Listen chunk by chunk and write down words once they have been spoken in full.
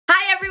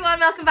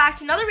everyone, welcome back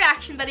to another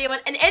reaction video,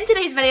 and in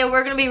today's video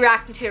we're going to be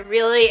reacting to a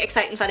really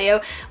exciting video,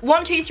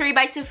 123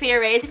 by Sofia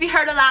Reyes. If you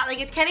heard of that,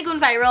 like, it's kind of going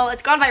viral.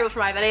 It's gone viral for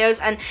my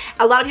videos and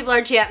a lot of people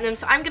are duetting them,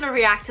 so I'm going to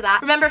react to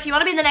that. Remember, if you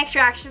want to be in the next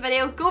reaction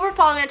video, go over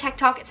follow me on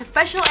TikTok. It's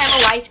official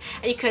Emma White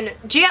and you can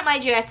duet my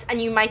duets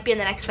and you might be in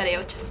the next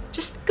video.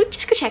 Just go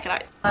check it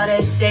out. Oh,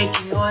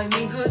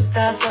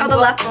 the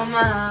lips.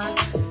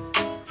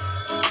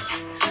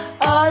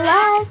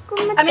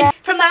 I mean,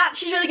 from that,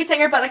 she's a really good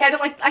singer, but like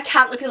I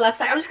can't look at the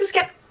lips. Like, I'm just gonna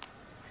skip.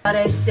 I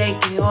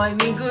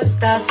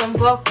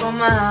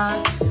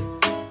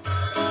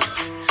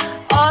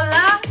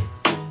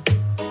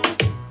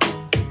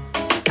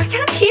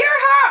can't hear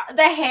her.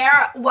 The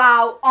hair,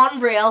 wow,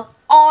 unreal,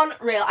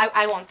 unreal.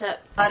 I want it.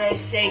 Why can't I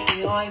see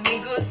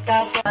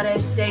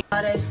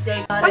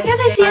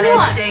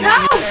anyone? No.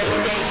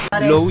 I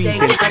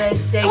want to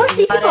see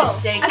people.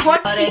 I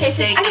want to see faces.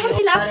 I don't want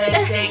to see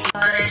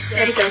lips.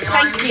 There we go.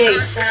 Thank you.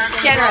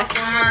 Generous.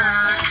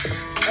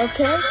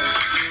 Okay.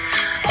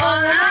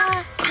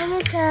 Hola, ¿cómo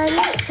estás?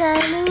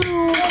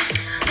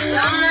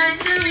 So nice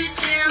to meet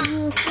you.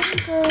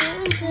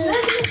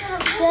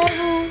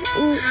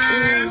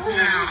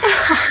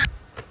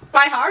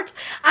 My heart.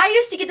 I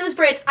used to get those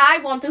braids. I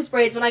want those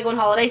braids when I go on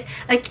holidays.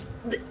 Like,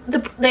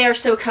 they are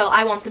so cool.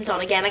 I want them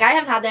done again. Like, I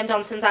haven't had them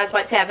done since I was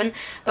about 7,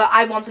 but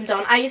I want them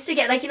done. I used to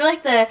get, like, you know,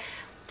 like the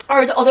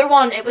other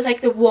one, it was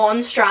like the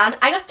one strand.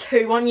 I got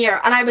 2 one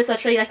year and I was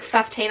literally like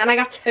 15 and I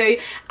got 2.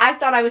 I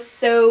thought I was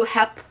so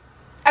hip.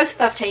 I was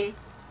 15.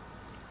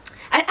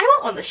 I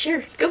want one this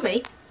year. Go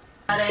me.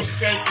 Oh my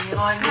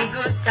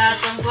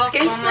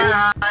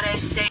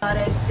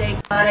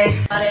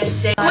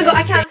god,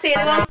 I can't see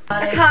anyone.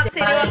 I can't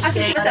see anyone. I can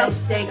see myself.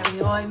 Thank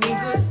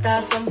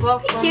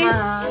you.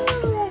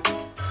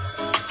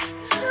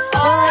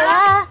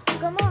 Hola,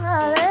 ¿cómo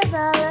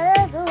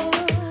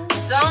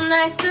so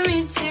nice to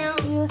meet you.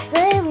 You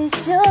say we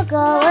should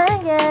go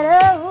and get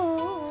a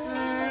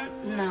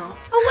room. No.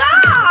 Oh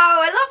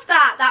wow, I love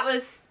that. That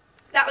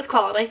was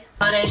quality.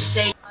 Oh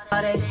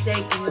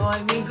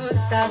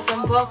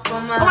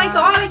my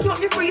god, I came up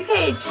your For You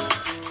page.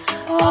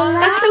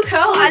 That's so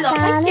cool. I love,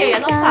 thank you. I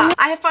love that.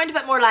 I have found a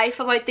bit more life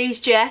about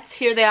these duets.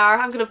 Here they are.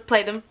 I'm gonna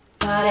play them.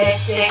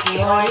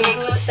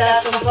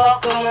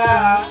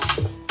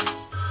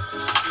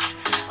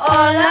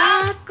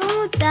 Hola,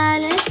 ¿cómo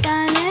estás?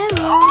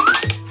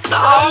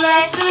 So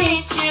nice to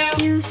meet you.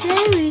 You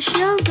say we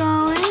should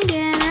go and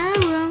get a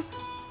room.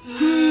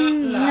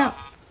 No.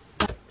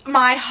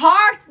 My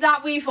heart,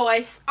 that wee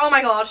voice. Oh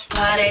my god.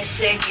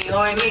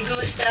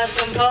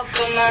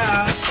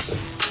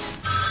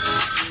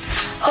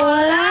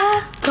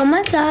 Hola, ¿cómo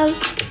estás?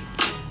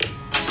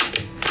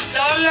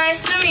 So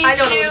nice to meet you. I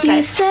don't know what to say.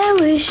 You say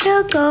we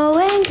should go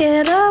and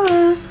get a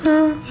room.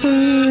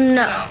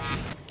 No.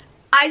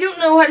 I don't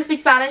know how to speak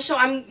Spanish, so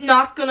I'm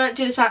not gonna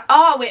do the Spanish.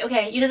 Oh wait,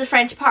 okay, you did the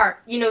French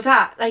part. You know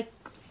that, like,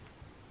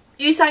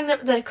 you sang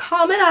the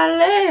 "Come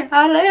allez,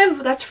 allez."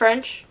 That's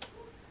French.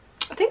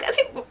 I think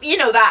you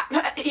know that.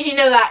 You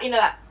know that. Okay.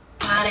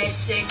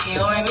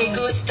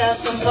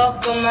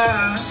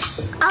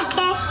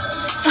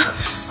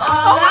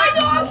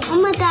 Oh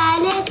my god.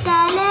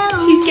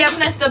 She's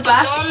giving it the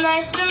best. So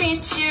nice to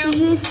meet you.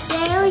 You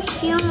say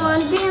you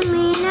want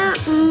me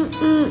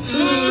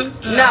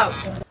No.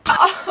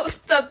 Oh,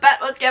 the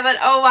bet was given.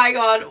 Oh my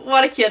god,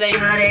 what a cutie.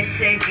 Cool hair. This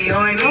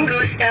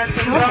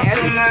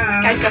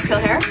guy's got cool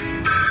hair.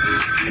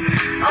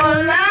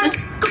 Hola.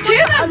 There's 2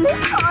 of them.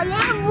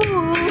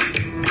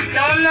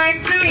 So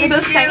nice to meet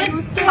both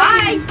singing.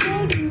 Hi.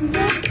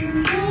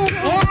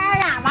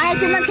 I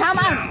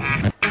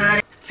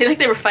feel like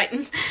they were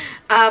fighting.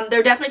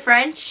 They're definitely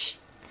French.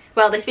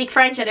 Well, they speak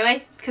French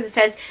anyway, because it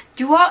says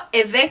 "Dois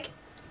avec"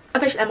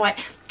 official Emma White.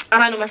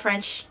 And I know my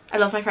French. I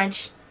love my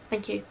French.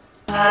 Thank you.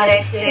 Hola,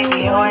 She's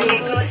swinging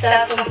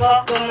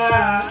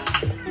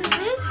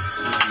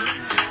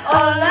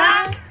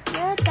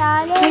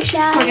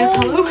a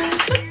pillow.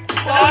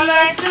 so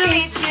nice to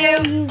meet you.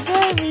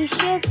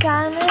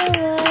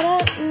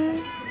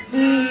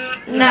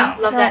 No,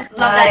 love that.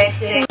 Love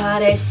that.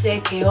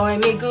 Parece que hoy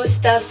me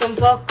gustas un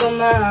poco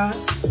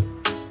más.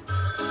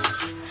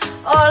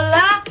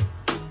 Hola.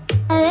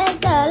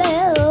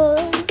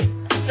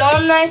 So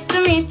nice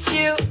to meet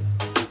you.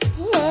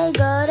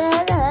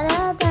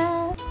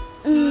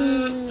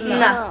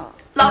 No.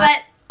 Love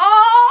it.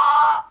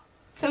 Oh,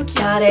 so cute.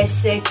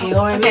 Parece que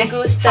hoy me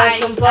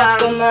gustas un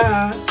poco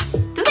más.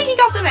 Don't think he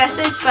got the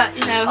message, but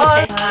you know.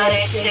 Okay.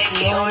 Parece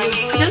que hoy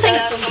me I don't think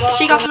gustas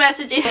she got the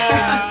message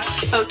either.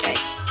 Okay.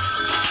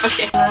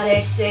 Okay.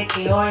 Parece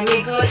que hoy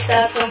me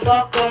gustas un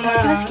poco más.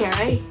 That's kind of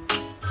scary.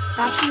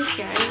 That's kind of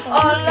scary.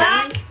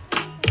 Hola.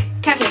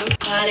 Can't hear him.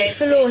 Parece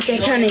que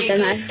hoy me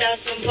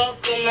gustas un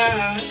poco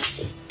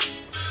más.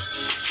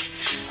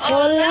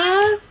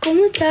 Hola,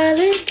 ¿cómo estás?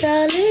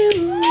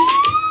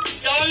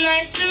 So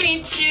nice to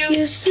meet you.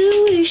 You say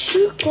we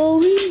should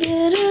go and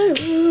get a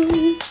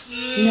room.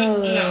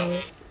 No.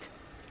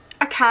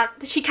 I can't.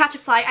 Did she catch a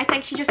fly? I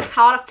think she just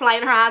caught a fly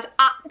in her hand.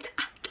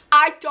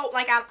 I don't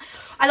like animals.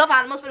 I love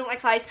animals, but I don't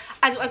like flies.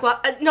 I don't like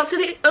what? No, so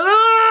they.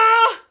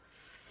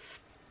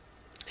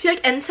 See,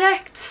 like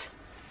insects.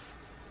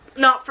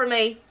 Not for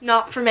me.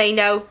 Not for me,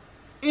 no.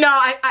 No,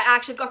 I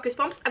actually got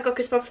goosebumps. I've got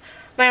goosebumps.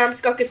 My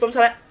arm's got goosebumps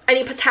on it. I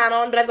need to put tan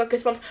on, but I've got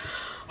goosebumps.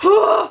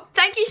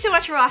 Thank you so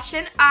much for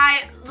watching.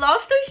 I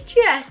love those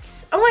duets.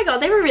 Oh my god,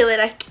 they were really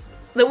like,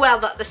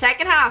 the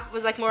second half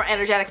was like more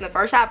energetic than the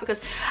first half because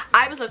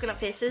I was looking at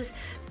faces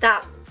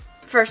that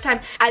first time.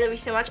 I love you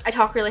so much. I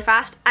talk really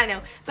fast, I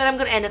know, but I'm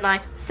gonna end it now.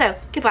 So,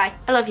 goodbye.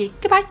 I love you.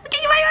 Goodbye.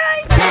 Okay,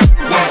 bye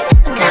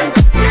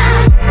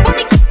bye.